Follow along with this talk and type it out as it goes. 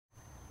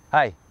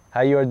Hi,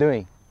 how you are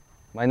doing?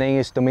 My name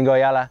is Domingo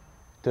Ayala.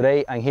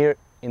 Today I'm here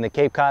in the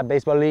Cape Cod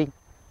Baseball League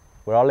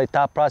where all the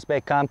top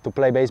prospects come to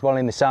play baseball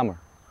in the summer.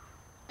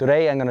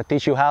 Today I'm going to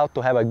teach you how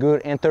to have a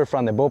good enter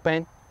from the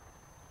bullpen.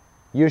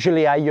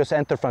 Usually I just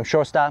enter from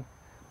shortstop,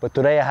 but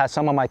today I have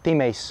some of my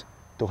teammates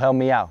to help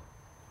me out.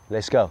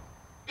 Let's go.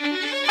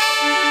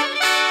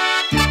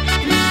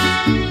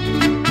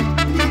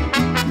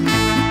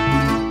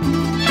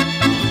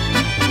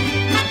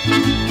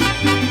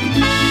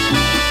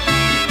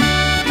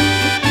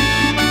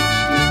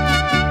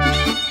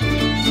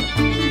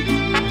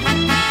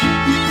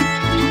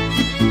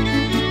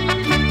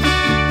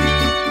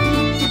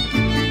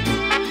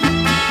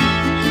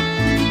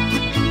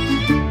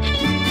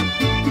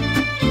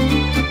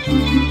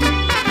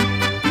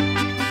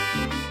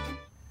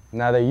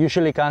 Now there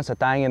usually comes a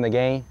time in the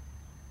game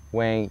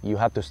when you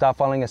have to stop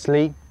falling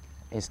asleep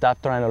and stop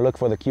trying to look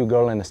for the cute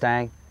girl in the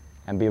stand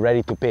and be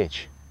ready to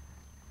pitch.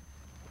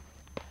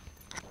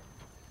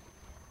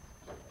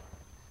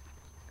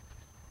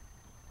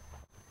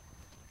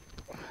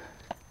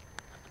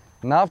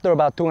 Now after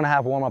about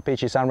 2.5 warm-up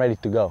pitches, I'm ready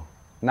to go.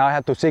 Now I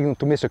have to signal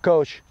to Mr.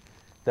 Coach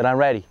that I'm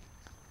ready.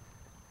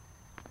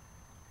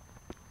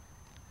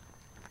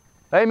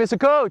 Hey, Mr.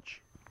 Coach!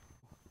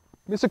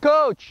 Mr.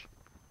 Coach!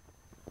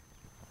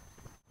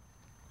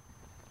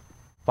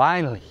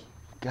 Finally,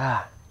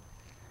 God.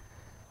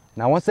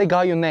 Now once they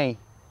call your name,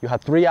 you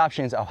have 3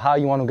 options of how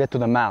you want to get to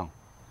the mound.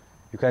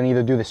 You can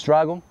either do the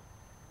struggle,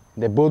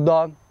 the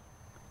Bulldog,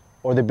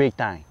 or the Big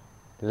Tyne.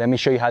 Let me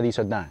show you how these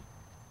are done.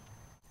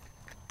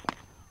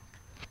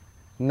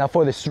 Now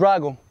for the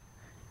struggle,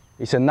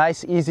 it's a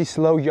nice, easy,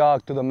 slow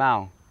jog to the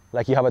mound,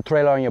 like you have a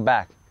trailer on your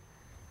back.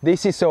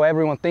 This is so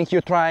everyone thinks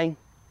you're trying,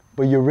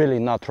 but you're really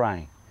not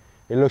trying.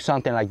 It looks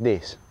something like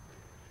this.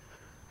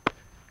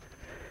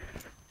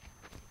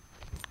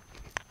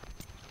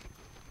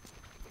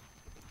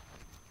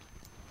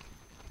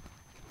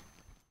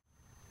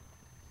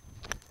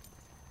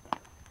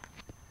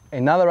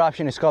 Another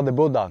option is called the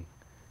Bulldog.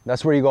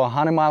 That's where you go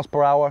 100 miles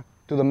per hour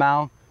to the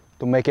mound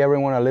to make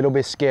everyone a little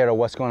bit scared of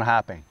what's going to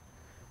happen.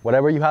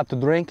 Whatever you have to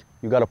drink,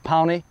 you got to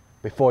pound it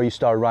before you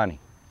start running.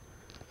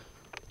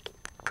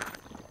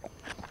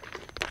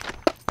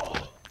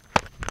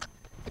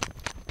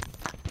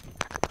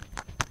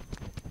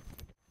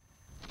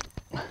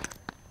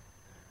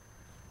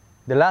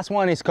 The last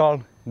one is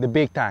called the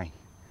Big Tyne.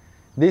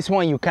 This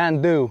one you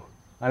can't do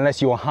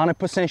unless you're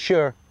 100%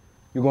 sure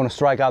you're going to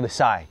strike out the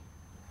side.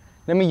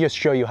 Let me just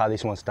show you how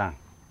this one's done.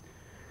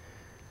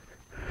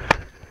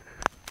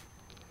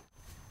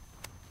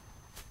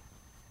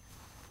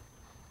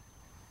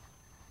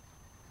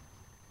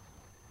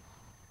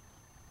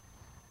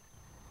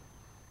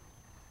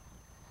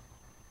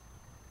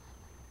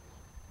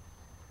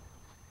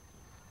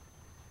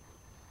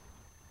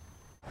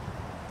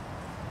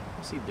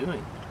 What's he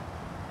doing?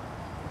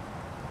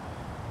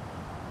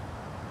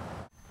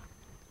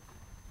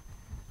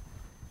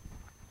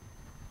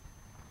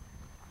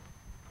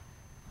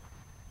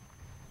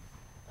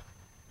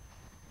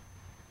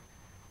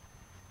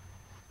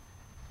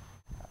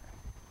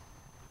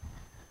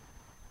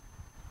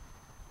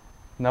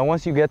 Now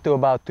once you get to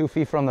about 2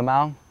 feet from the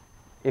mound,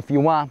 if you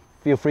want,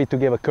 feel free to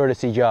give a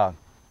courtesy jog.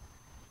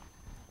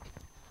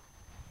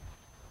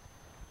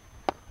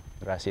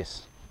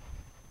 Gracias.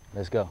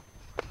 Let's go.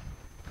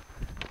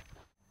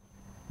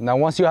 Now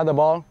once you have the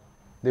ball,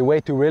 the way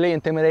to really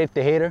intimidate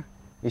the hitter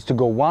is to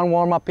go 1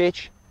 warm-up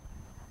pitch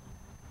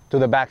to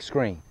the back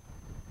screen.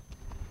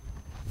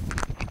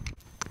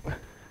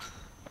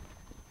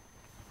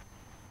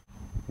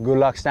 Good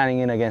luck standing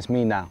in against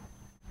me now.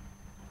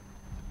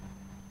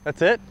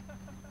 That's it?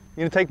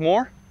 You gonna take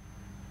more?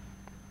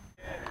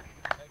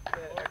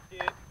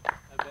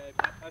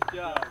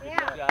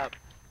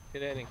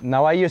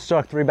 Now I just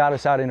struck 3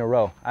 batters out in a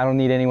row. I don't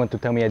need anyone to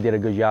tell me I did a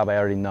good job, I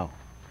already know.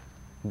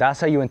 That's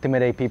how you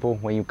intimidate people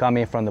when you come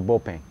in from the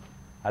bullpen.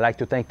 I'd like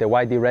to thank the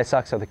YD Red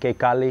Sox of the Cape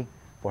Cod League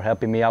for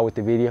helping me out with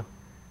the video.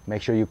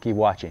 Make sure you keep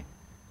watching.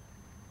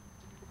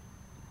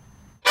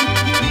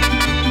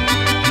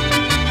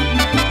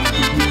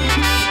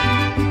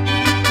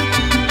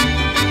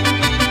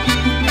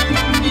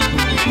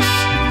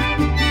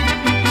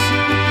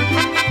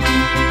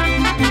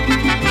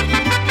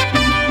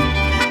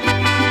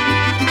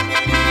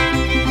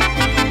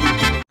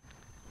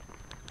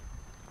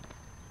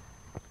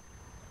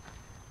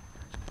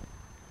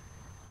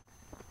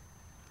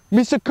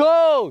 Mr.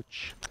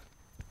 Coach!